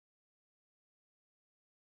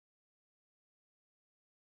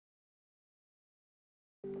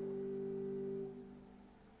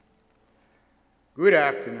Good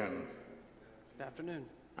afternoon. Good afternoon.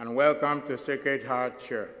 And welcome to Sacred Heart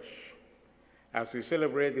Church as we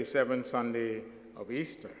celebrate the seventh Sunday of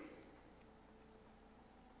Easter.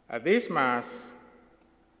 At this Mass,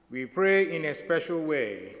 we pray in a special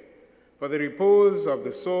way for the repose of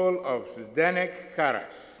the soul of Zdenek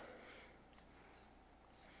Karas.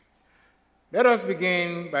 Let us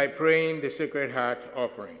begin by praying the Sacred Heart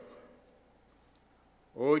offering.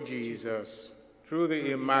 O Jesus, through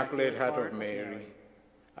the Immaculate Heart of Mary,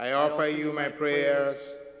 I offer you my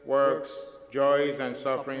prayers, works, joys, and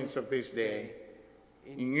sufferings of this day,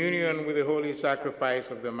 in union with the holy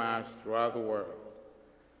sacrifice of the Mass throughout the world.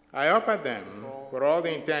 I offer them for all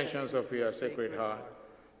the intentions of your Sacred Heart,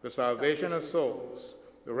 the salvation of souls,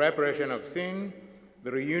 the reparation of sin,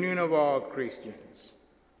 the reunion of all Christians.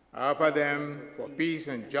 I offer them for peace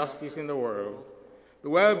and justice in the world, the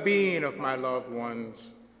well-being of my loved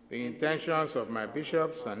ones, the intentions of my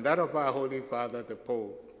bishops, and that of our Holy Father, the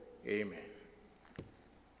Pope. Amen.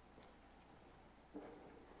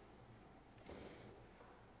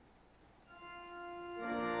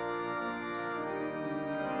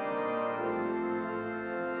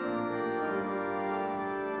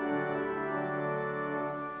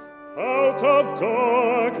 Out of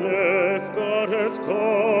darkness God has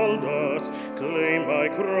called us, claimed by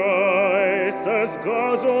Christ as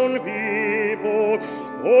God's own people,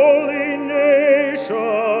 holy nation,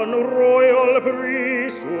 royal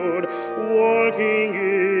priesthood, walking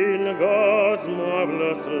in God's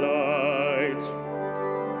marvelous light.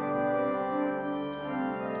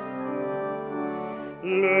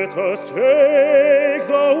 Let us take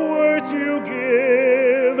the words you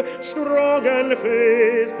give, strong and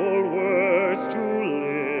faithful words to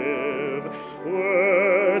live,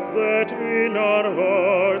 words that in our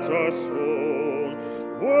hearts are sown,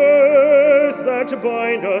 words that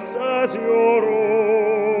bind us as your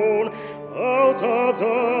own. Out of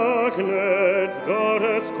darkness God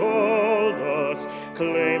has called us,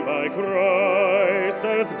 claimed by Christ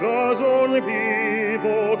as God's own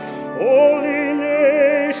people, holy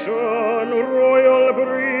nation, royal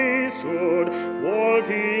priesthood,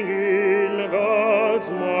 walking in God's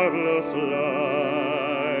marvelous light.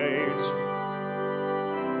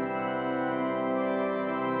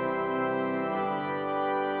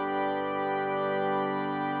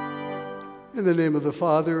 In the name of the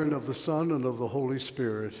Father, and of the Son, and of the Holy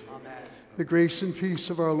Spirit. Amen. The grace and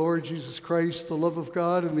peace of our Lord Jesus Christ, the love of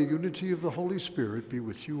God, and the unity of the Holy Spirit be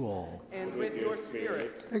with you all. And with your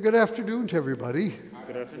spirit. And good afternoon to everybody.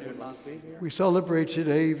 Good afternoon, Monsignor. We celebrate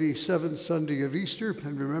today the seventh Sunday of Easter,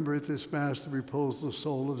 and remember at this Mass the repose of the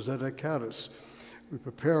soul of Zdenek Karas. We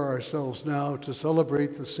prepare ourselves now to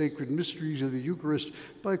celebrate the sacred mysteries of the Eucharist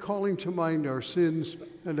by calling to mind our sins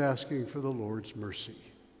and asking for the Lord's mercy.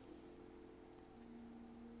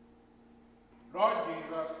 Lord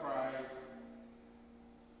Jesus Christ,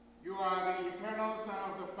 you are the eternal Son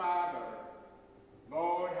of the Father.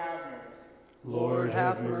 Lord, have mercy. Lord,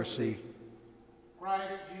 have mercy.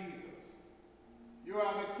 Christ Jesus, you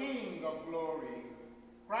are the King of glory.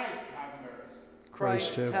 Christ, have mercy.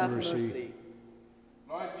 Christ, have mercy.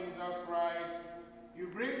 Lord Jesus Christ, you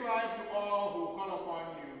bring life to all who call upon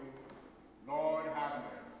you. Lord, have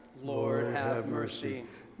mercy. Lord, have mercy.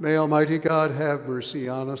 May Almighty God have mercy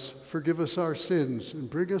on us, forgive us our sins, and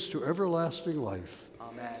bring us to everlasting life.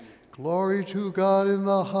 Amen. Glory to God in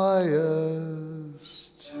the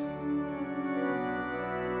highest.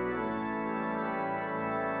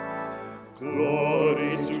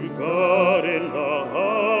 Glory to God in the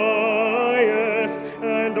highest,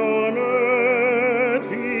 and on earth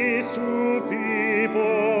peace to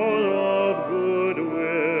people of good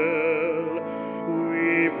will.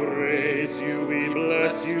 We praise you, we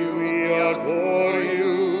bless you, we adore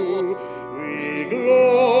you, we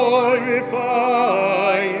glorify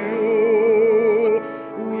you.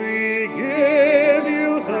 We give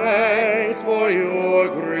you thanks for your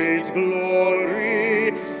great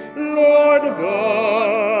glory, Lord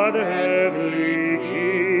God, heavenly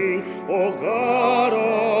King, O God,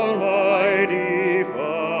 almighty Father.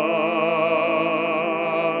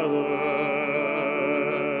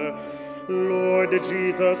 Lord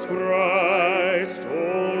Jesus Christ,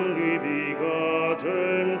 only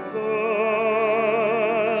begotten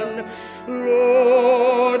Son,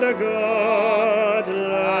 Lord God,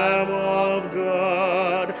 Lamb of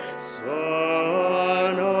God,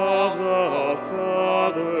 Son of the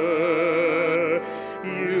Father,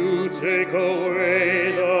 you take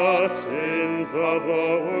away the sins of the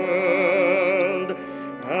world.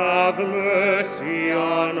 Have mercy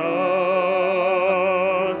on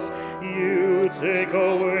us. You take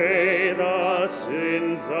away the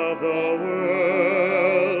sins of the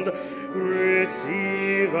world. Receive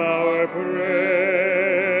our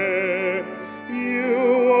prayer.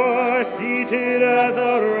 You are seated at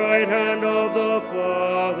the right hand of the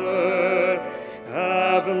Father.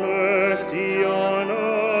 Have mercy on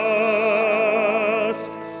us,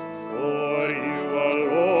 for you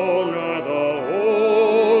alone are the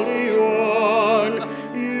Holy One.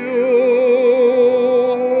 You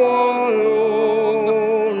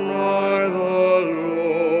alone are the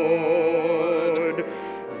Lord.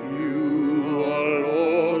 You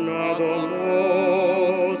alone are the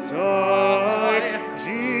Most High,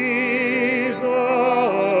 Jesus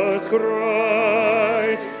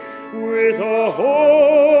Christ, with the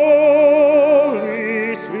Holy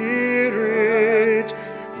Spirit,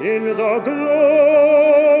 in the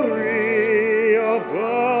glory of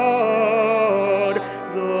God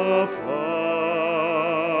the Father.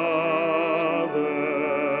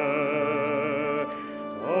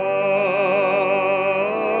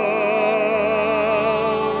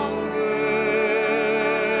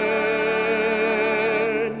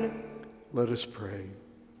 Amen. Let us pray.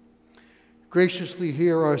 Graciously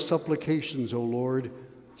hear our supplications, O Lord,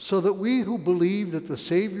 so that we who believe that the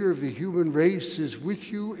Savior of the human race is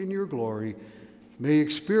with you in your glory may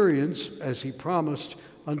experience, as he promised,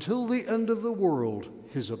 until the end of the world,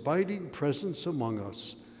 his abiding presence among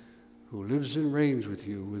us, who lives and reigns with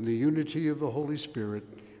you in the unity of the Holy Spirit,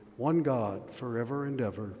 one God, forever and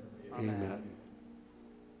ever. Amen.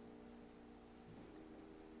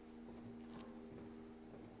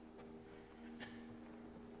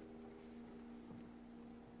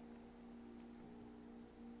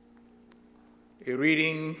 A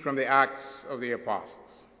reading from the Acts of the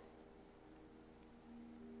Apostles.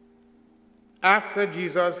 After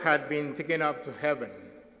Jesus had been taken up to heaven,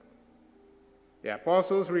 the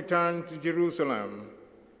apostles returned to Jerusalem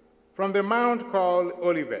from the mount called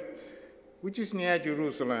Olivet, which is near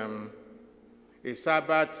Jerusalem, a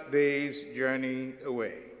Sabbath day's journey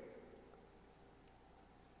away.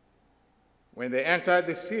 When they entered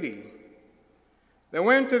the city, they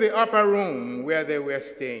went to the upper room where they were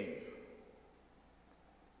staying.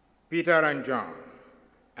 Peter and John,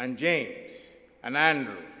 and James, and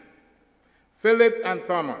Andrew, Philip and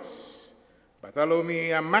Thomas,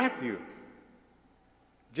 Bartholomew and Matthew,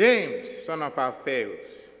 James, son of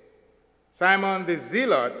Alphaeus, Simon the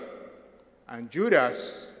Zealot, and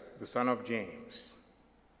Judas, the son of James.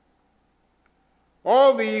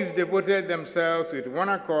 All these devoted themselves with one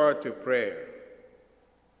accord to prayer,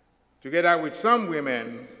 together with some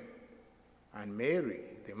women and Mary,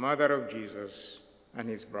 the mother of Jesus, and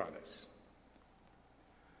his brothers.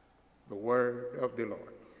 The word of the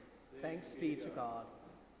Lord. Thanks be to God.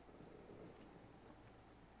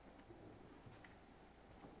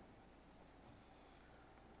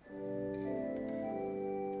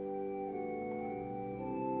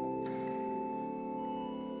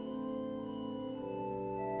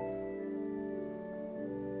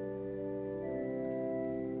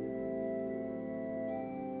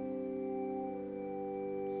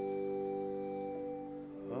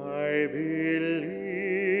 I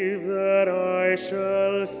believe that I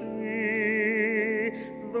shall see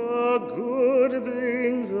the good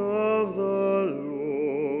things of the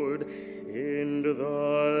Lord in the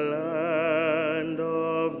land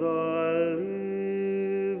of the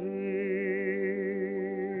living.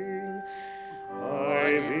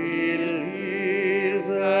 I believe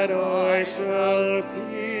that I shall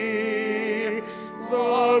see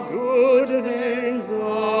the good things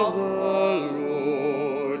of the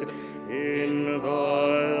Lord in the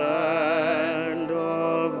land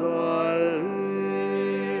of the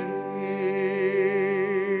living.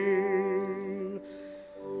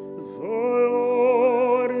 The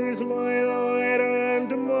Lord is my light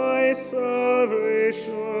and my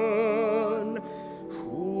salvation.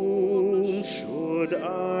 Whom should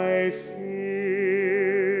I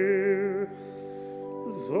fear?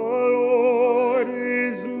 The Lord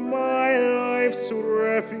is my life's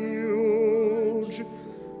refuge.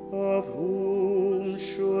 Of whom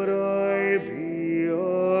should I be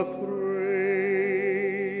afraid?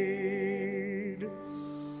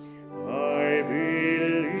 I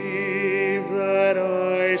believe that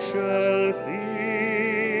I shall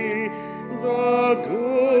see the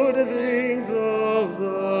good things of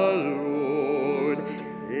the Lord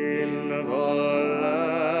in the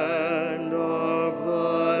land of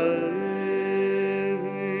the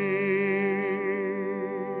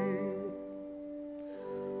living.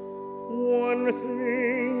 One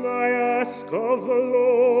thing I ask of the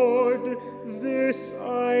Lord, this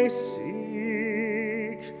I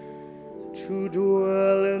seek, to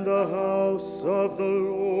dwell in the house of the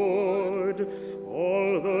Lord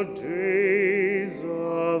all the days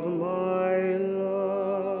of my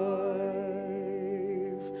life,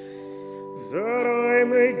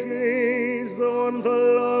 on the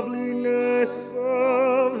loveliness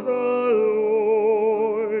of the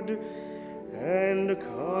Lord, and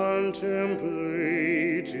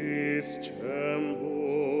contemplate his temple.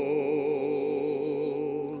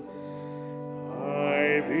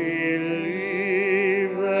 I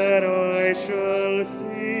believe that I shall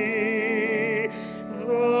see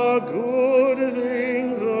the good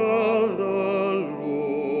things of the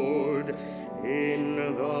Lord in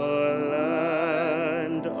the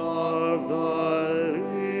land of the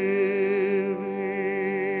living.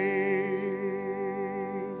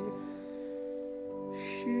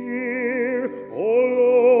 Hear, O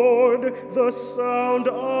Lord, the sound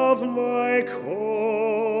of my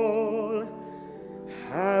call.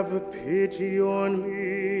 Have pity on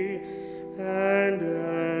me and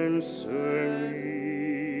answer me.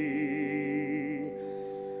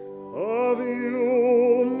 Of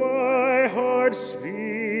you my heart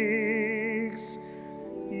speaks,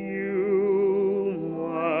 you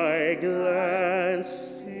my glance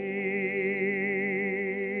seeks.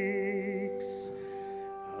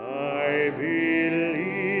 I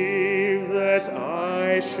believe that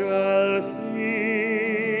I shall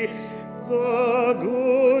see the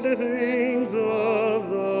good things of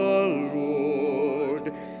the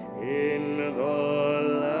Lord in the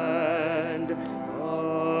land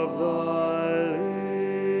of the living.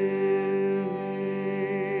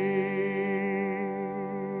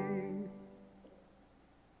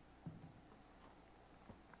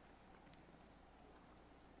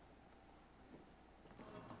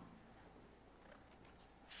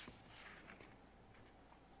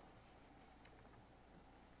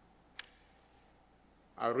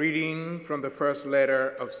 A reading from the first letter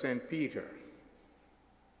of St. Peter.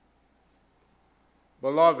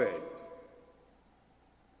 Beloved,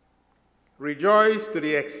 rejoice to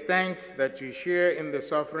the extent that you share in the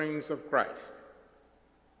sufferings of Christ,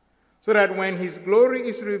 so that when his glory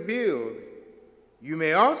is revealed, you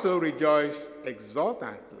may also rejoice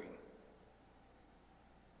exultantly.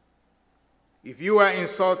 If you are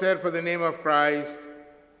insulted for the name of Christ,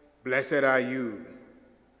 blessed are you,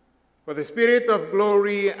 for the Spirit of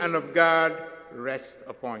glory and of God rests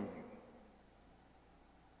upon you.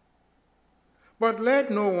 But let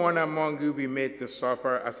no one among you be made to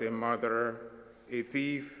suffer as a murderer, a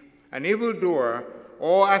thief, an evildoer,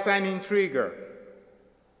 or as an intriguer.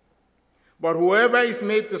 But whoever is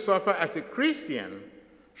made to suffer as a Christian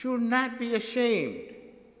should not be ashamed,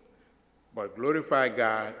 but glorify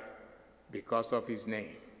God because of his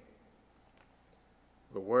name.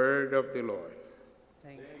 The word of the Lord.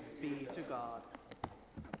 Thanks be to God.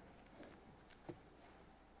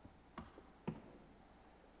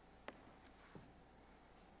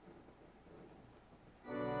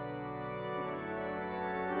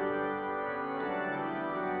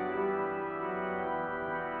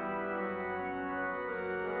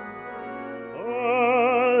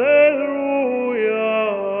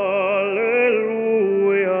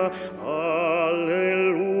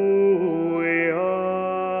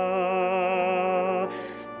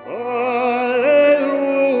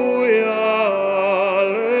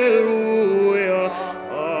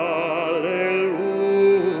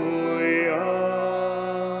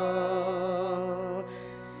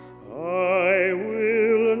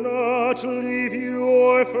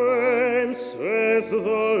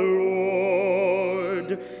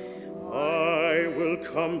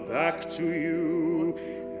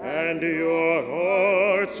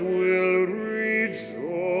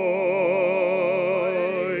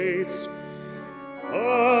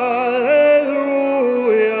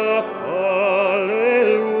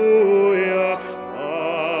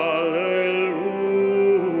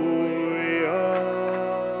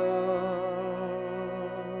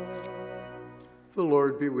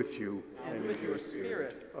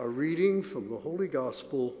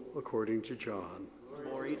 Gospel according to John.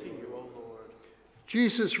 Glory to you, O Lord.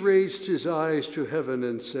 Jesus raised his eyes to heaven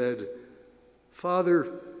and said,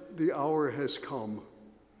 Father, the hour has come.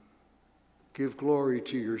 Give glory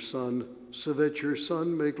to your Son, so that your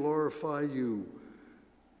Son may glorify you,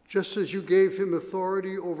 just as you gave him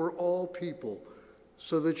authority over all people,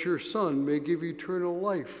 so that your Son may give eternal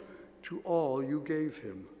life to all you gave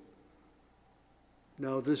him.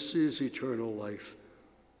 Now this is eternal life,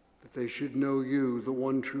 that they should know you, the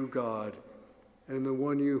one true God, and the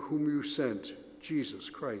one whom you sent, Jesus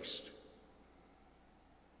Christ.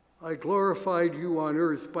 I glorified you on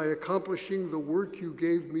earth by accomplishing the work you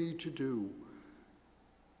gave me to do.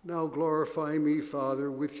 Now glorify me,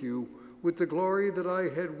 Father, with you, with the glory that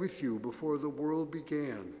I had with you before the world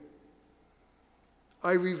began.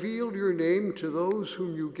 I revealed your name to those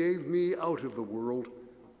whom you gave me out of the world.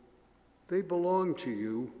 They belong to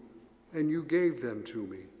you, and you gave them to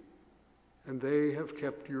me, and they have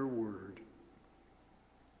kept your word.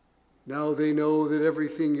 Now they know that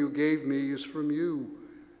everything you gave me is from you,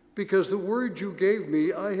 because the word you gave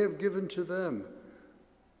me I have given to them,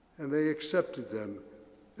 and they accepted them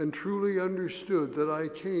and truly understood that I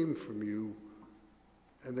came from you,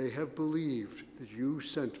 and they have believed that you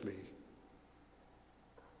sent me.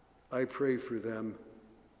 I pray for them.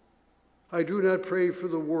 I do not pray for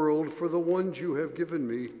the world, for the ones you have given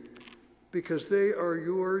me, because they are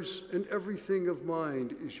yours, and everything of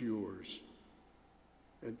mine is yours.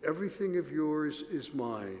 And everything of yours is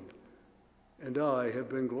mine, and I have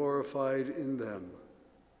been glorified in them.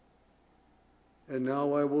 And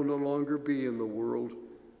now I will no longer be in the world,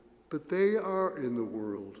 but they are in the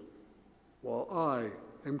world, while I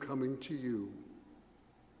am coming to you.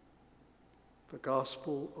 The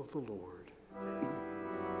Gospel of the Lord.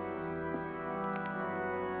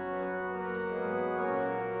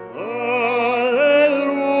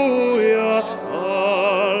 Alleluia,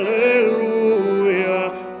 alleluia,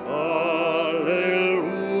 alleluia.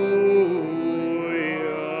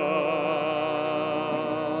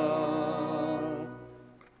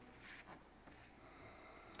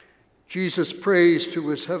 Jesus prays to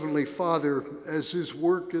his heavenly Father as his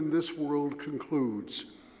work in this world concludes.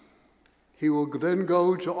 He will then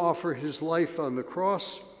go to offer his life on the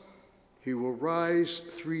cross. He will rise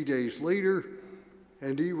 3 days later,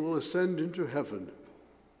 and he will ascend into heaven.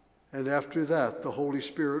 And after that, the Holy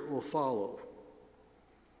Spirit will follow.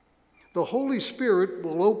 The Holy Spirit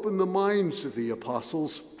will open the minds of the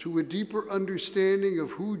apostles to a deeper understanding of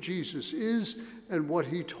who Jesus is and what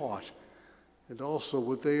he taught, and also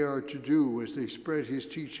what they are to do as they spread his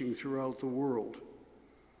teaching throughout the world.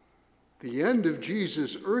 The end of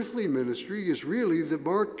Jesus' earthly ministry is really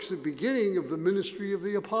marks the beginning of the ministry of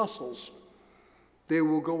the apostles. They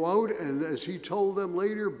will go out and, as he told them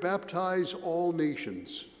later, baptize all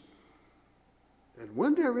nations. And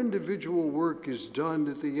when their individual work is done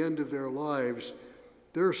at the end of their lives,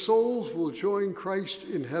 their souls will join Christ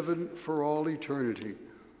in heaven for all eternity,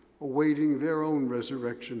 awaiting their own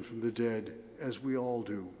resurrection from the dead, as we all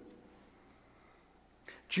do.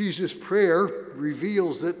 Jesus' prayer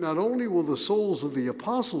reveals that not only will the souls of the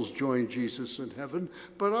apostles join Jesus in heaven,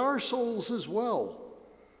 but our souls as well.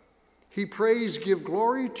 He prays, "Give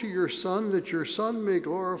glory to your Son, that your Son may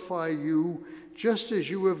glorify you, just as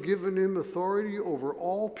you have given him authority over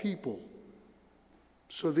all people,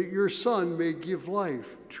 so that your Son may give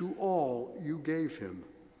life to all you gave him."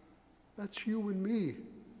 That's you and me.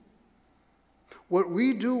 What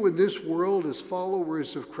we do in this world as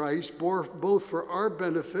followers of Christ, both for our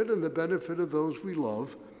benefit and the benefit of those we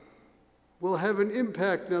love, will have an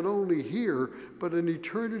impact not only here, but in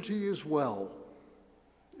eternity as well.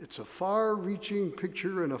 It's a far-reaching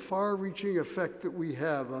picture and a far-reaching effect that we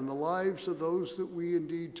have on the lives of those that we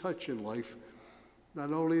indeed touch in life,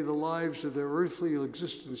 not only the lives of their earthly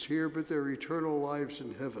existence here, but their eternal lives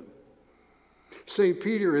in heaven. St.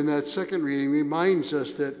 Peter, in that second reading, reminds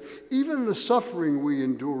us that even the suffering we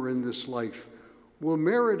endure in this life will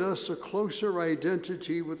merit us a closer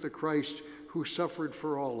identity with the Christ who suffered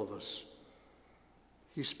for all of us.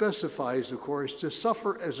 He specifies, of course, to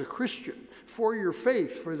suffer as a Christian for your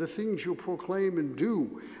faith, for the things you proclaim and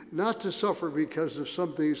do, not to suffer because of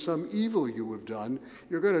some evil you have done.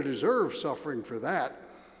 You're going to deserve suffering for that,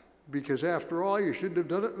 because after all, you shouldn't have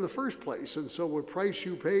done it in the first place. And so what price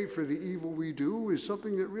you pay for the evil we do is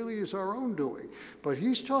something that really is our own doing. But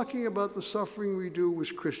he's talking about the suffering we do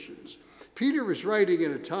as Christians. Peter is writing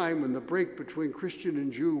at a time when the break between Christian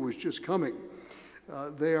and Jew was just coming.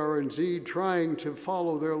 They are indeed trying to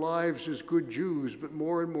follow their lives as good Jews, but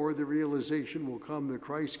more and more the realization will come that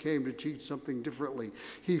Christ came to teach something differently.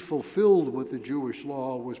 He fulfilled what the Jewish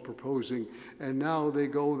law was proposing, and now they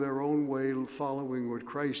go their own way following what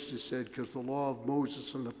Christ has said, because the law of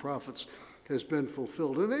Moses and the prophets has been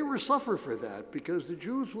fulfilled. And they will suffer for that, because the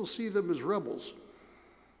Jews will see them as rebels.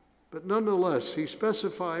 But nonetheless, he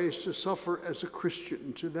specifies to suffer as a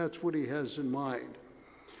Christian, so that's what he has in mind.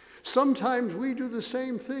 Sometimes we do the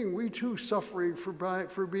same thing. We too suffering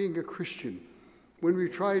for being a Christian. When we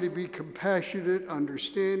try to be compassionate,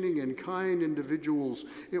 understanding, and kind individuals,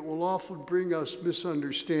 it will often bring us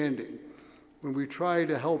misunderstanding. When we try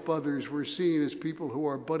to help others, we're seen as people who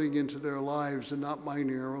are butting into their lives and not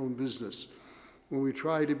minding our own business. When we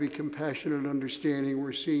try to be compassionate and understanding,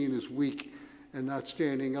 we're seen as weak and not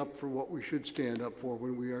standing up for what we should stand up for,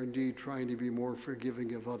 when we are indeed trying to be more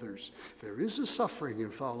forgiving of others. There is a suffering in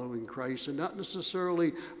following Christ, and not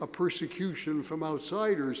necessarily a persecution from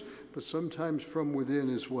outsiders, but sometimes from within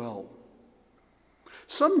as well.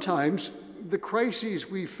 Sometimes the crises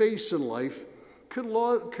we face in life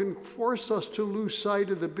can force us to lose sight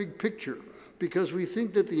of the big picture because we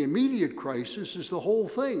think that the immediate crisis is the whole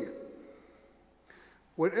thing.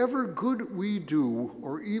 Whatever good we do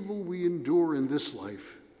or evil we endure in this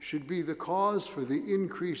life should be the cause for the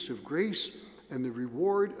increase of grace and the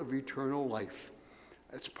reward of eternal life.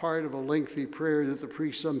 That's part of a lengthy prayer that the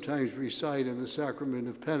priests sometimes recite in the sacrament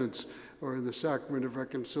of penance or in the sacrament of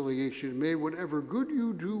reconciliation. May whatever good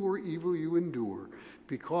you do or evil you endure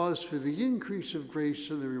be cause for the increase of grace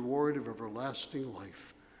and the reward of everlasting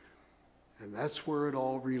life. And that's where it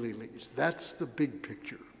all really leads. That's the big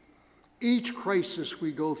picture. Each crisis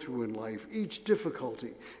we go through in life, each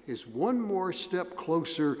difficulty, is one more step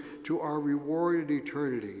closer to our reward in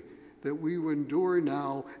eternity that we endure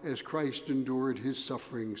now as Christ endured his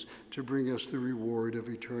sufferings to bring us the reward of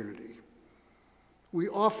eternity. We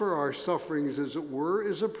offer our sufferings, as it were,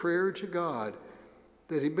 as a prayer to God,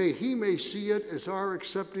 that he may see it as our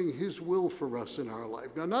accepting his will for us in our life.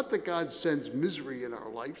 Now, not that God sends misery in our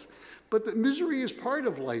life, but that misery is part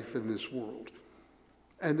of life in this world.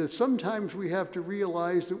 And that sometimes we have to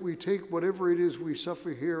realize that we take whatever it is we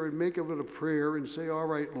suffer here and make of it a prayer and say, all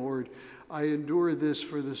right, Lord, I endure this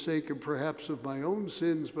for the sake of perhaps of my own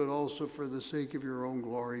sins, but also for the sake of your own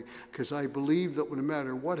glory, because I believe that no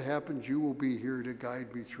matter what happens, you will be here to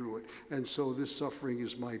guide me through it. And so this suffering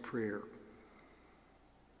is my prayer.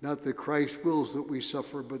 Not that Christ wills that we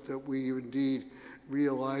suffer, but that we indeed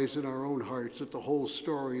realize in our own hearts that the whole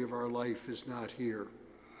story of our life is not here.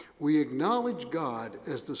 We acknowledge God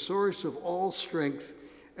as the source of all strength,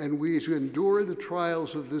 and we endure the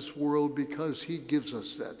trials of this world because he gives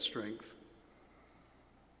us that strength.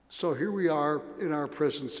 So here we are in our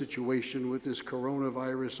present situation with this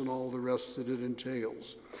coronavirus and all the rest that it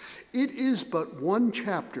entails. It is but one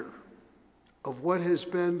chapter of what has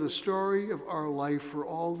been the story of our life for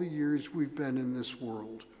all the years we've been in this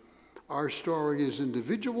world. Our story as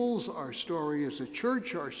individuals, our story as a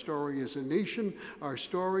church, our story as a nation, our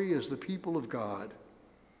story as the people of God.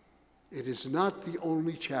 It is not the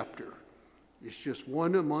only chapter. It's just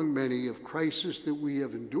one among many of crises that we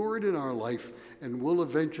have endured in our life and will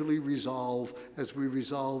eventually resolve as we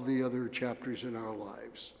resolve the other chapters in our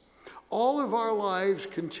lives. All of our lives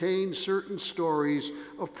contain certain stories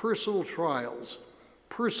of personal trials,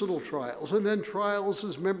 and then trials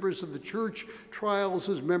as members of the church, trials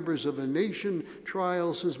as members of a nation,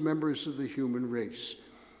 trials as members of the human race.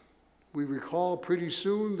 We recall pretty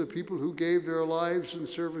soon the people who gave their lives in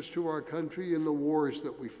service to our country in the wars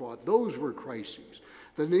that we fought. Those were crises.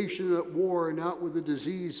 The nation at war, not with a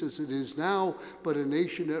disease as it is now, but a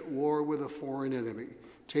nation at war with a foreign enemy.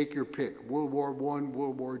 Take your pick, World War I,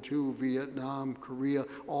 World War II, Vietnam, Korea,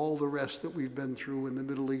 all the rest that we've been through in the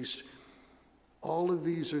Middle East. All of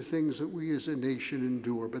these are things that we as a nation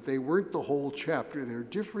endure, but they weren't the whole chapter. There are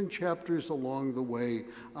different chapters along the way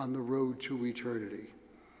on the road to eternity.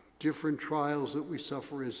 Different trials that we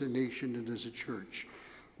suffer as a nation and as a church.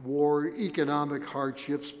 War, economic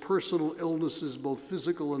hardships, personal illnesses, both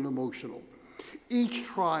physical and emotional. Each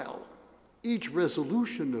trial, each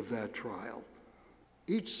resolution of that trial,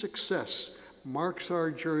 each success marks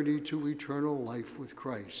our journey to eternal life with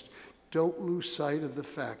Christ. Don't lose sight of the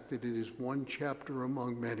fact that it is one chapter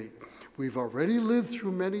among many. We've already lived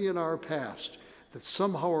through many in our past that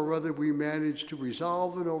somehow or other we managed to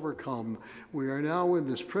resolve and overcome. We are now in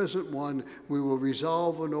this present one. We will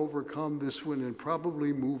resolve and overcome this one and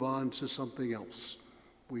probably move on to something else,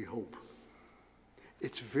 we hope.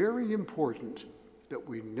 It's very important that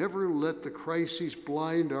we never let the crises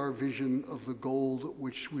blind our vision of the goal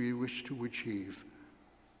which we wish to achieve.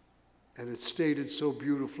 And it's stated so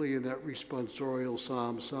beautifully in that responsorial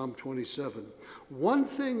psalm, Psalm 27. One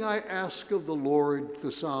thing I ask of the Lord,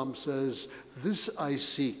 the psalm says, this I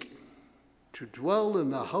seek, to dwell in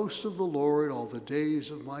the house of the Lord all the days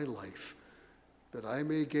of my life, that I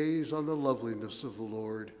may gaze on the loveliness of the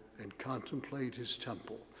Lord and contemplate his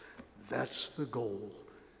temple. That's the goal,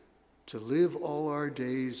 to live all our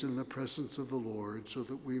days in the presence of the Lord so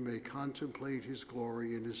that we may contemplate his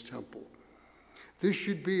glory in his temple. This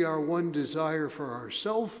should be our one desire for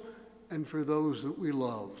ourselves and for those that we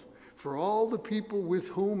love, for all the people with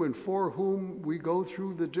whom and for whom we go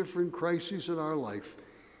through the different crises in our life,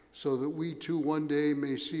 so that we too one day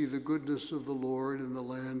may see the goodness of the Lord in the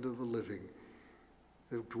land of the living,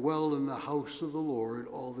 that dwell in the house of the Lord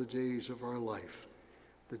all the days of our life.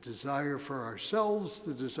 The desire for ourselves,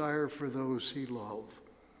 the desire for those he loves.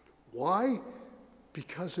 Why?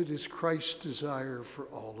 Because it is Christ's desire for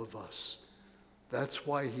all of us. That's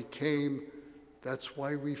why he came, that's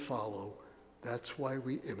why we follow, that's why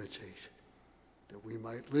we imitate, that we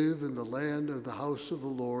might live in the land of the house of the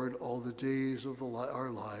Lord all the days of our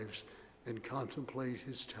lives and contemplate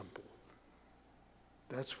his temple.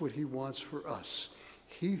 That's what he wants for us.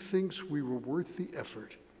 He thinks we were worth the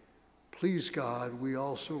effort. Please God, we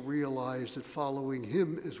also realize that following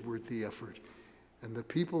him is worth the effort, and the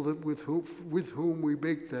people that with whom we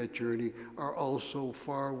make that journey are also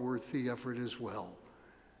far worth the effort as well.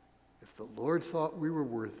 If the Lord thought we were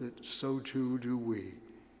worth it, so too do we.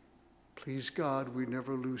 Please God, we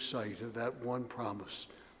never lose sight of that one promise,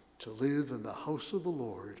 to live in the house of the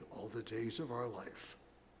Lord all the days of our life.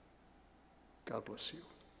 God bless you.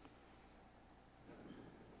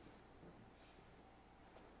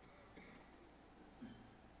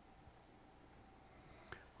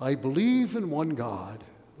 I believe in one God,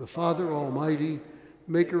 the Father Almighty,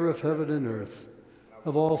 maker of heaven and earth,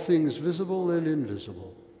 of all things visible and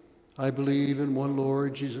invisible. I believe in one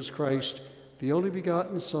Lord Jesus Christ, the only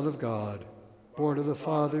begotten Son of God, born of the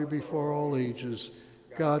Father before all ages,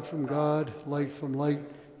 God from God, light from light,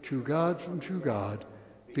 true God from true God,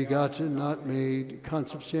 begotten, not made,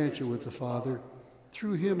 consubstantial with the Father.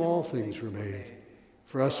 Through him all things were made.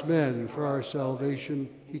 For us men, for our salvation,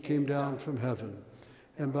 he came down from heaven,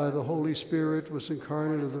 and by the Holy Spirit was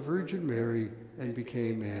incarnate of the Virgin Mary and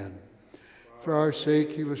became man. For our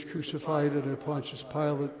sake he was crucified under Pontius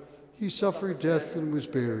Pilate. He suffered death and was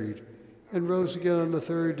buried, and rose again on the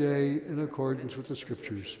third day in accordance with the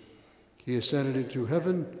Scriptures. He ascended into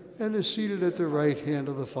heaven and is seated at the right hand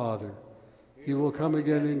of the Father. He will come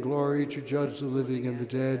again in glory to judge the living and the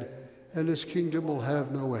dead, and his kingdom will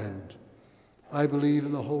have no end. I believe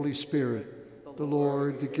in the Holy Spirit, the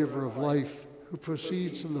Lord, the giver of life, who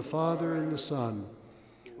proceeds from the Father and the Son,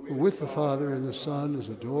 who with the Father and the Son is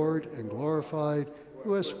adored and glorified,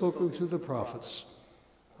 who has spoken through the prophets.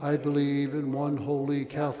 I believe in one holy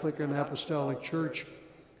Catholic and Apostolic Church.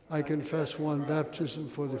 I confess one baptism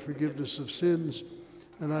for the forgiveness of sins,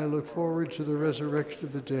 and I look forward to the resurrection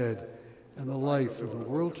of the dead and the life of the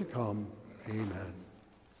world to come. Amen.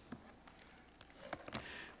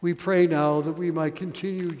 We pray now that we might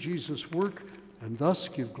continue Jesus' work and thus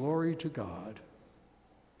give glory to God.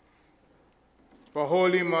 For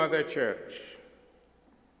Holy Mother Church,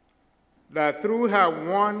 that through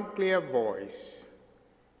her one clear voice,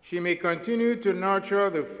 she may continue to nurture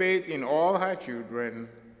the faith in all her children,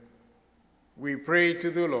 we pray to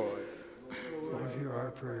the Lord. Lord, hear our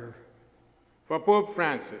prayer. For Pope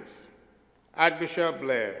Francis, Archbishop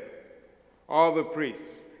Blair, all the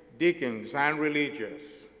priests, deacons, and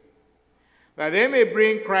religious, that they may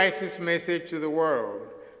bring Christ's message to the world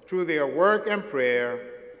through their work and prayer,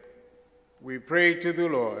 we pray to the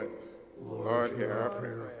Lord. Lord, hear our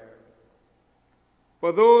prayer.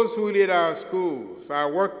 For those who lead our schools, our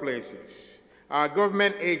workplaces, our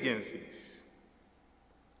government agencies,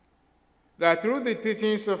 that through the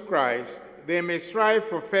teachings of Christ, they may strive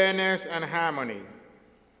for fairness and harmony,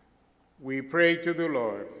 we pray to the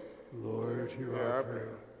Lord. Lord, hear our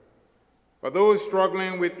prayer. For those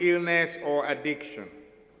struggling with illness or addiction,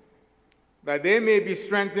 that they may be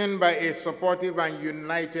strengthened by a supportive and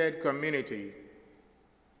united community,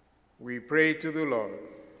 we pray to the Lord.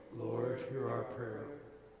 Lord, hear our prayer.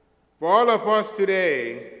 For all of us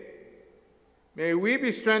today, may we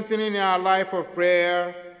be strengthened in our life of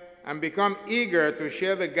prayer and become eager to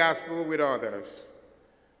share the gospel with others.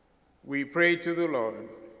 We pray to the Lord.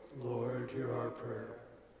 Lord, hear our prayer.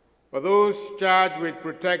 For those charged with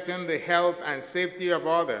protecting the health and safety of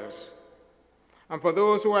others, and for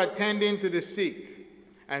those who are tending to the sick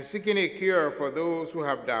and seeking a cure for those who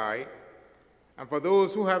have died, and for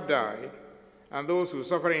those who have died, and those who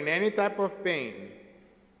suffer in any type of pain,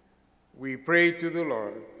 we pray to the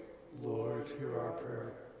Lord. Lord, hear our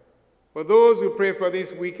prayer. For those who pray for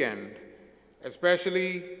this weekend,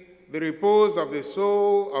 especially the repose of the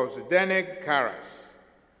soul of Zdenek Karas,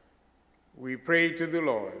 we pray to the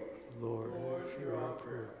Lord. Lord, hear our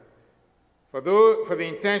prayer. For the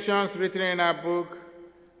intentions written in our book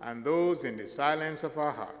and those in the silence of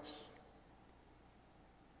our hearts.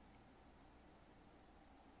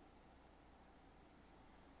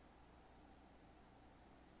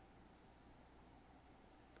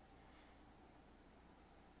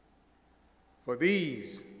 For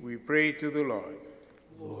these we pray to the Lord.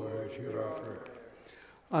 Lord, hear our prayer.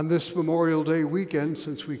 On this Memorial Day weekend,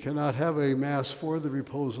 since we cannot have a Mass for the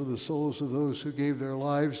repose of the souls of those who gave their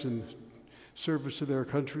lives in service to their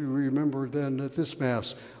country, we remember then at this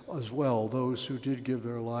Mass as well those who did give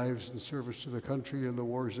their lives in service to the country in the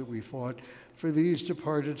wars that we fought. For these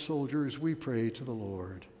departed soldiers, we pray to the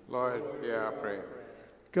Lord. Lord, hear our prayer.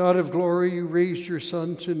 God of glory, you raised your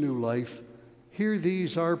Son to new life. Hear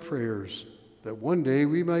these our prayers, that one day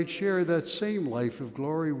we might share that same life of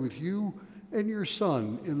glory with you and your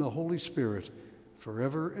Son in the Holy Spirit,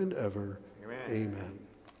 forever and ever. Amen. Amen.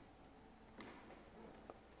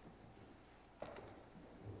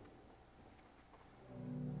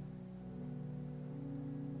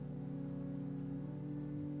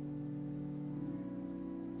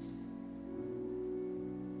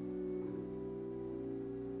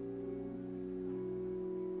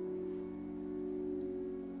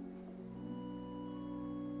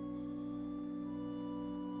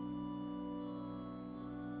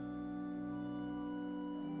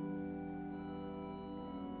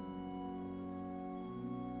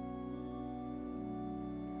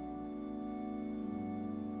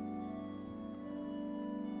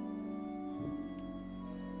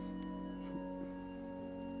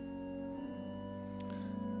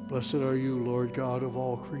 Blessed are you, Lord God of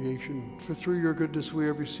all creation, for through your goodness we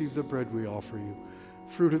have received the bread we offer you.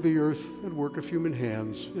 Fruit of the earth and work of human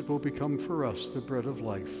hands, it will become for us the bread of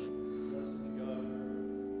life.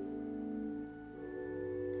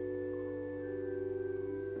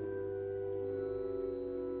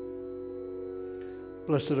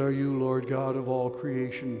 Blessed are you, Lord God of all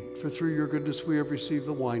creation, for through your goodness we have received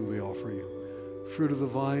the wine we offer you. Fruit of the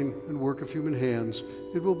vine and work of human hands,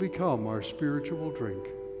 it will become our spiritual drink.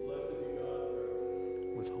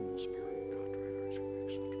 With humble spirit and contrite hearts, we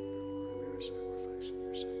accept, Lord, may our sacrifice in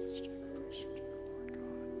your sight this day be pleasing to you, Lord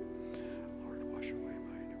God. Lord, wash away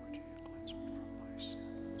my iniquity and cleanse me from my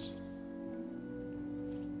sins.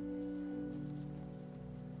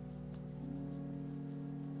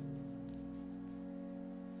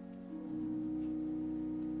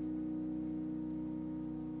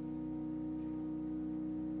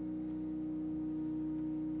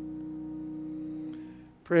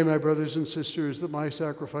 Pray, my brothers and sisters, that my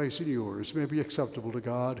sacrifice and yours may be acceptable to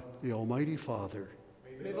God, the Almighty Father.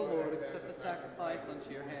 May the Lord accept the sacrifice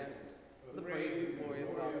unto your hands, for the praise and glory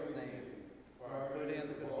of God's name, for our good and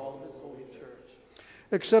the good of all his holy church.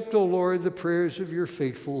 Accept, O Lord, the prayers of your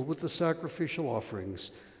faithful with the sacrificial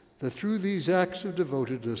offerings, that through these acts of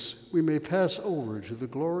devotedness we may pass over to the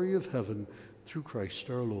glory of heaven through Christ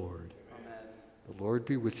our Lord. Amen. The Lord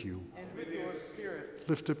be with you. And with your spirit,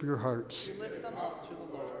 Lift up your hearts. we lift them up to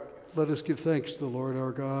the Lord. Let us give thanks to the Lord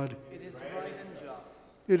our God. It is right and just.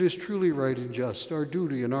 It is truly right and just, our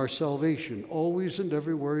duty and our salvation, always and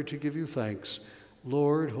everywhere to give you thanks,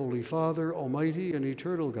 Lord, Holy Father, Almighty and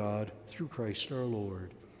eternal God, through Christ our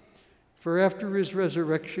Lord. For after his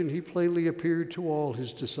resurrection he plainly appeared to all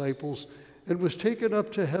his disciples and was taken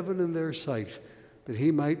up to heaven in their sight, that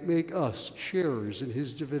he might make us sharers in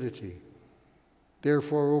his divinity.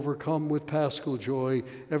 Therefore, overcome with paschal joy,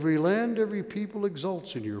 every land, every people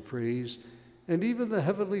exults in your praise, and even the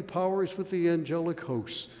heavenly powers with the angelic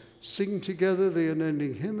hosts sing together the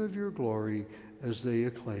unending hymn of your glory as they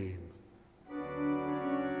acclaim.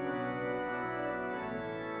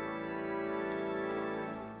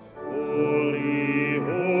 Holy,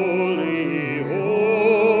 holy,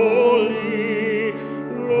 holy,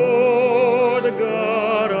 Lord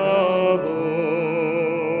God of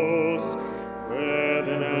hosts,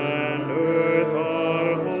 heaven and earth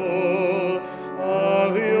are full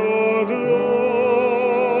of your glory.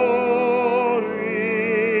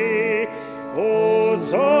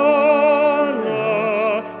 Hosanna,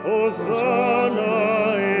 Hosanna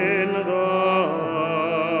in the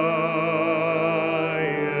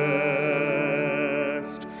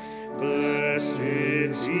highest. Blessed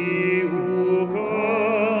is he who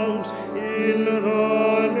comes in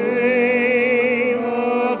the name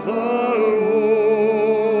of the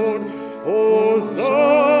Lord.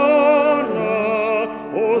 Hosanna,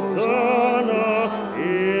 Hosanna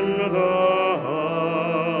in the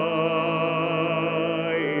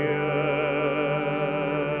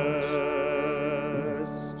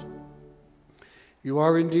highest. You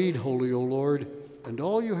are indeed holy, O Lord, and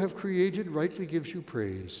all you have created rightly gives you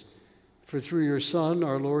praise. For through your Son,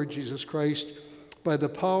 our Lord Jesus Christ, by the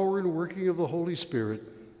power and working of the Holy Spirit,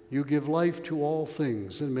 you give life to all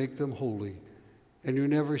things and make them holy. And you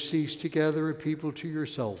never cease to gather a people to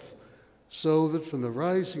yourself, so that from the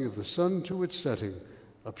rising of the sun to its setting,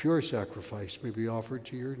 a pure sacrifice may be offered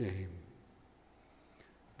to your name.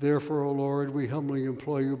 Therefore, O Lord, we humbly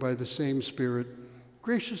implore you by the same Spirit,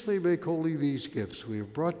 graciously make holy these gifts we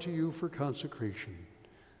have brought to you for consecration,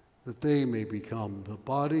 that they may become the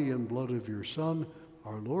body and blood of your Son,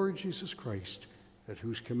 our Lord Jesus Christ, at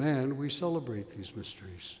whose command we celebrate these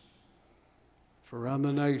mysteries. For on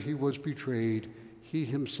the night he was betrayed, he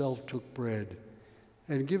himself took bread,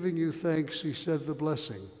 and giving you thanks, he said the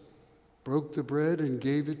blessing, broke the bread, and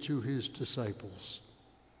gave it to his disciples,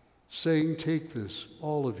 saying, "Take this,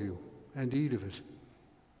 all of you, and eat of it.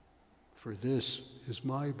 For this is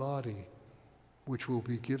my body, which will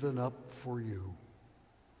be given up for you."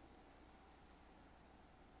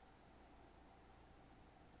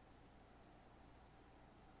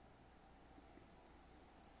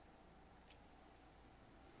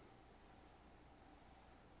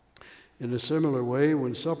 In a similar way,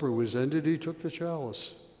 when supper was ended, he took the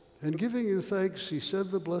chalice. And giving you thanks, he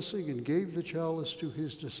said the blessing and gave the chalice to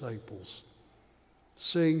his disciples,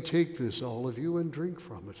 saying, "Take this, all of you, and drink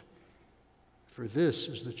from it. For this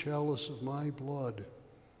is the chalice of my blood,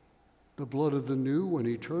 the blood of the new and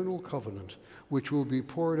eternal covenant, which will be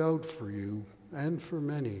poured out for you and for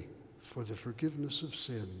many for the forgiveness of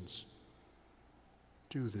sins.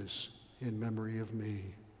 Do this in memory of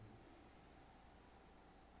me."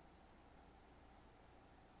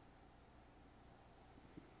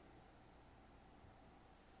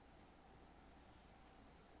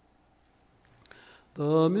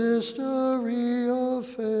 The mystery of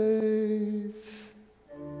faith.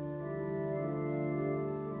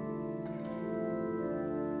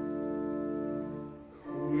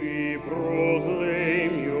 We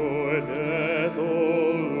proclaim your death,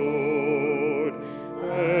 O Lord,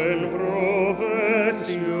 and profess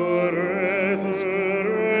your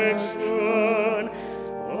resurrection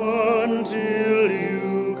until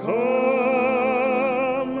you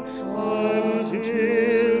come, again.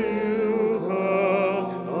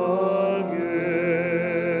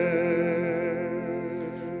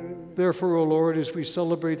 Therefore, O Lord, as we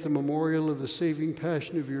celebrate the memorial of the saving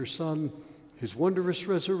passion of your Son, his wondrous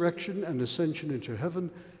resurrection and ascension into heaven,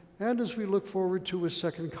 and as we look forward to his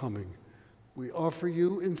second coming, we offer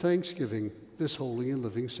you in thanksgiving this holy and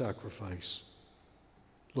living sacrifice.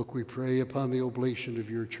 Look, we pray, upon the oblation of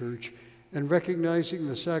your church, and recognizing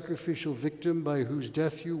the sacrificial victim by whose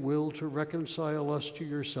death you will to reconcile us to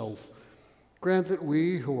yourself, grant that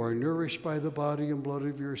we, who are nourished by the body and blood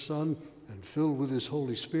of your Son and filled with his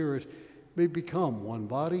Holy Spirit, may become one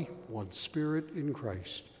body, one spirit in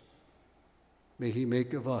Christ. May he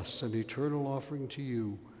make of us an eternal offering to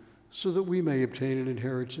you, so that we may obtain an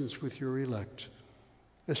inheritance with your elect,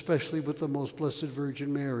 especially with the most blessed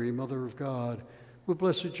Virgin Mary, Mother of God, with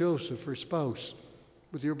blessed Joseph, her spouse,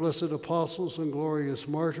 with your blessed apostles and glorious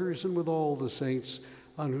martyrs, and with all the saints,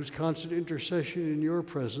 on whose constant intercession in your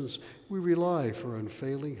presence we rely for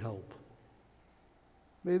unfailing help.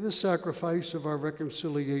 May this sacrifice of our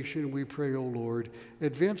reconciliation, we pray, O Lord,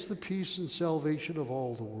 advance the peace and salvation of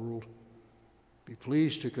all the world. Be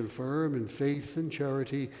pleased to confirm in faith and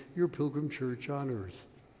charity your pilgrim church on earth.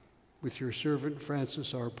 With your servant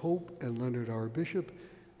Francis, our Pope, and Leonard, our Bishop,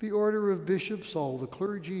 the order of bishops, all the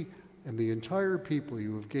clergy, and the entire people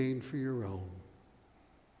you have gained for your own.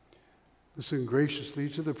 Listen graciously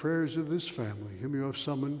to the prayers of this family, whom you have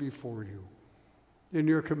summoned before you. In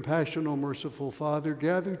your compassion, O merciful Father,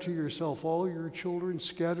 gather to yourself all your children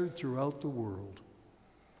scattered throughout the world.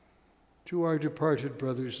 To our departed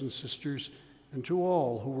brothers and sisters, and to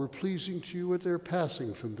all who were pleasing to you at their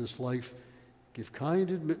passing from this life, give kind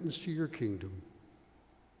admittance to your kingdom.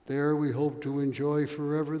 There we hope to enjoy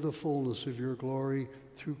forever the fullness of your glory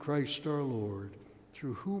through Christ our Lord,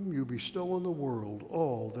 through whom you bestow on the world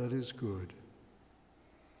all that is good.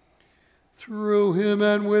 Through him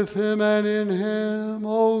and with him and in him,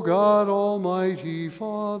 O God, Almighty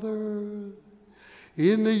Father,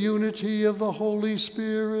 in the unity of the Holy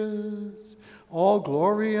Spirit, all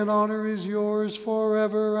glory and honor is yours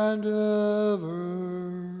forever and ever.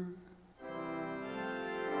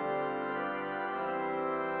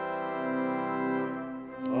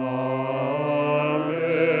 Amen.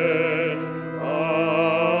 Amen.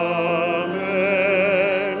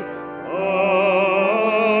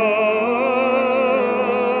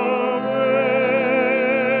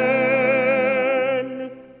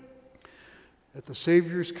 Amen. At the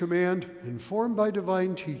Savior's command, informed by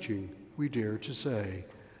divine teaching, we dare to say,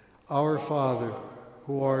 Our Father,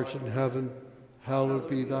 who art in heaven, hallowed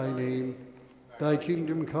be thy name. Thy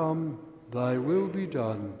kingdom come, thy will be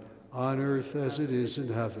done, on earth as it is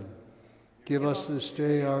in heaven. Give us this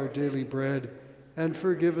day our daily bread, and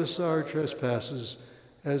forgive us our trespasses,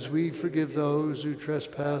 as we forgive those who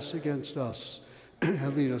trespass against us.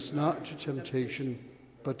 And lead us not into temptation,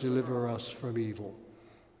 but deliver us from evil.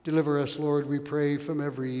 Deliver us, Lord, we pray, from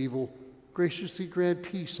every evil. Graciously grant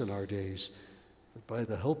peace in our days, that by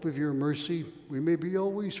the help of your mercy we may be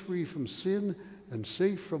always free from sin and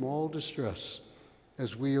safe from all distress,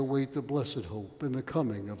 as we await the blessed hope and the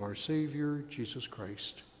coming of our Savior, Jesus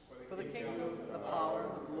Christ. For the kingdom, the power,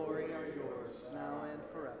 and the glory are yours, now and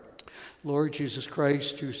forever. Lord Jesus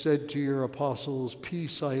Christ, who said to your apostles,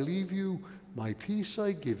 Peace I leave you, my peace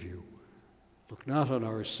I give you, look not on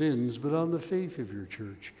our sins, but on the faith of your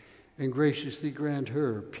church, and graciously grant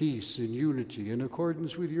her peace and unity in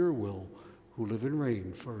accordance with your will, who live and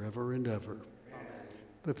reign forever and ever. Amen.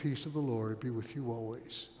 The peace of the Lord be with you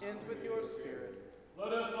always. And with your spirit.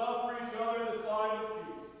 Let us offer each other the sign of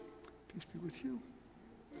peace. Peace be with you.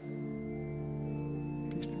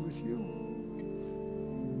 Peace Peace be with you.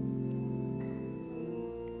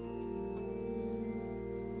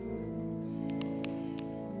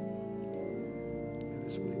 May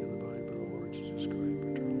this meeting of the body of our Lord Jesus Christ,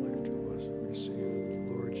 eternal life to us, and receive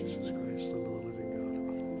it, Lord Jesus Christ, Son of the living God.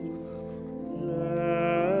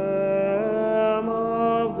 Lamb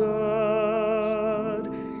of God,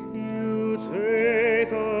 you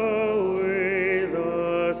take away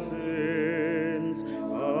the sins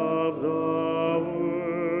of the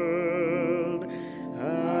world.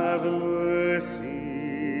 Have mercy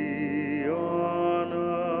on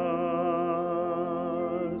us.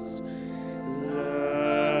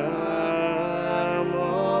 Lamb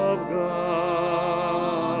of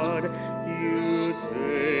God, you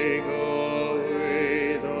take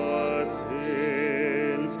away the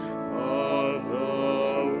sins of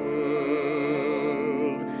the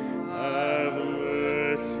world. Have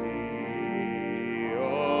mercy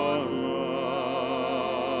on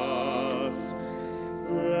us.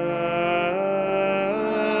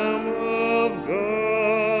 Lamb of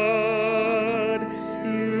God,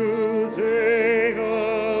 you take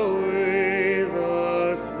away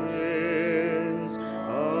the sins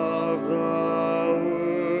of the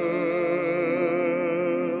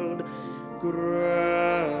world.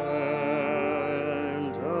 Grant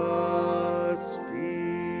us peace.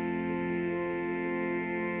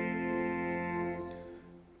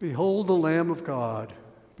 Behold the Lamb of God.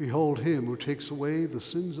 Behold him who takes away the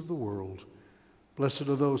sins of the world. Blessed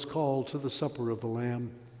are those called to the supper of the Lamb.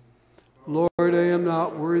 Lord, I am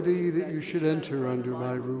not worthy that you should enter under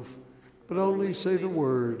my roof, but only say the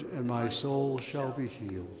word, and my soul shall be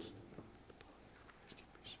healed.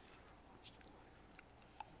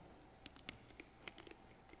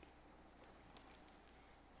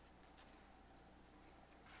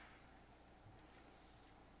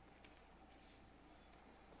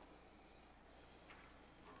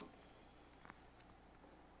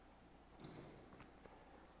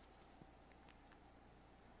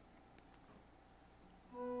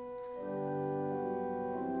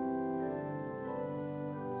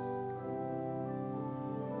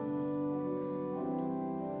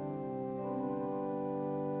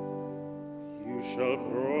 You shall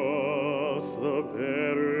cross the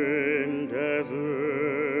barren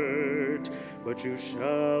desert, but you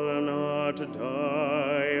shall not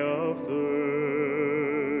die of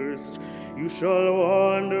thirst. You shall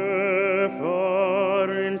wander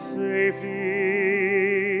far in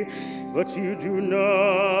safety, but you do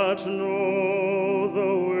not know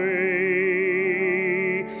the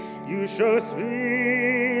way. You shall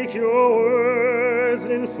speak your words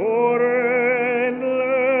in foreign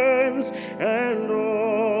lands, and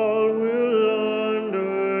all will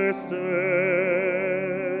understand.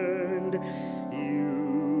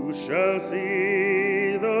 You shall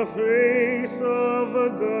see the face of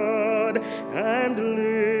God and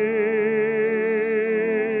live.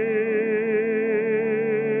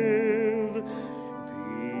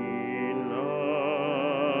 Be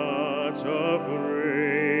not afraid.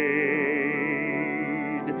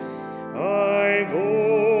 I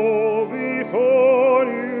go before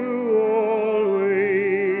you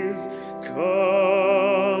always.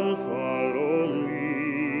 Come, follow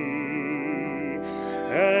me,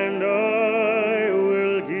 and I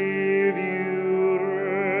will give you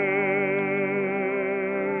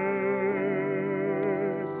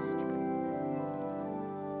rest.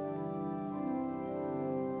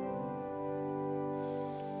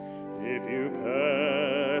 If you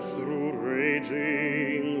pass through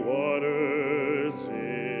raging waters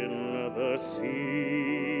in the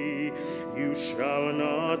sea, you shall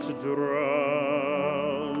not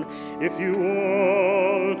drown. If you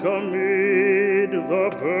walk amid the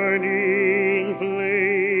burning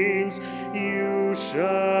flames, you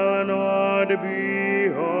shall not be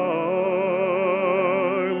harmed.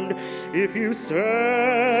 If you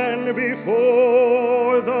stand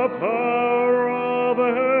before the power of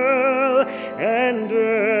hell, and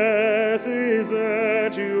death is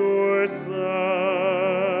at your side,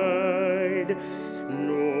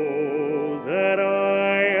 know that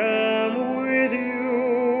I am with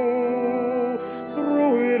you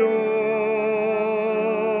through it all.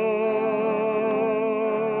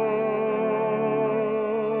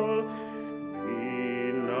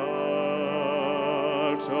 Be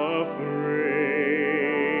not afraid.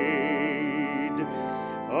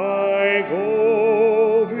 I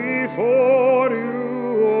go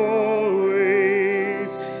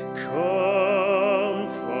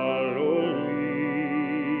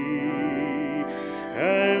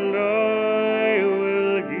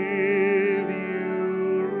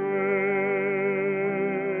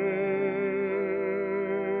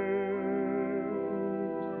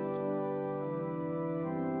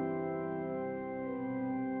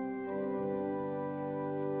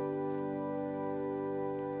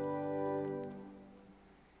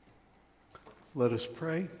Let us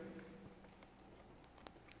pray.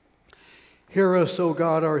 Hear us, O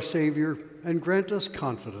God, our Savior, and grant us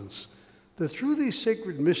confidence that through these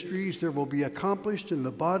sacred mysteries there will be accomplished in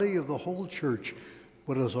the body of the whole Church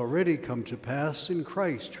what has already come to pass in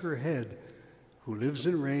Christ, her head, who lives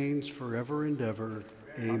and reigns forever and ever.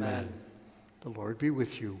 Amen. The Lord be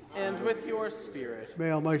with you. And with your spirit.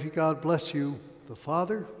 May Almighty God bless you, the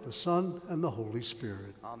Father, the Son, and the Holy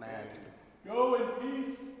Spirit. Amen. Go in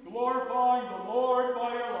peace, glorifying the Lord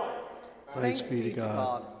by your life. Thanks be to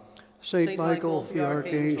God. Saint Michael, the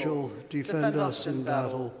Archangel, defend us in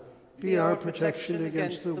battle. Be our protection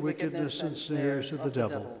against the wickedness and snares of the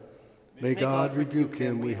devil. May God rebuke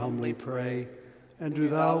him, we humbly pray. And do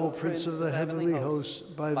thou, O Prince of the heavenly hosts,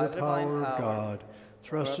 by the power of God,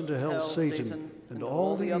 thrust into hell Satan and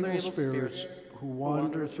all the evil spirits who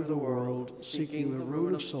wander through the world, seeking the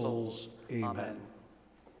ruin of souls. Amen.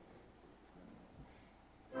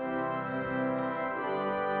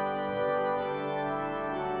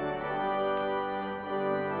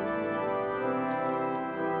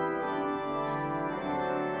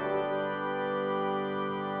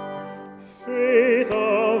 Faith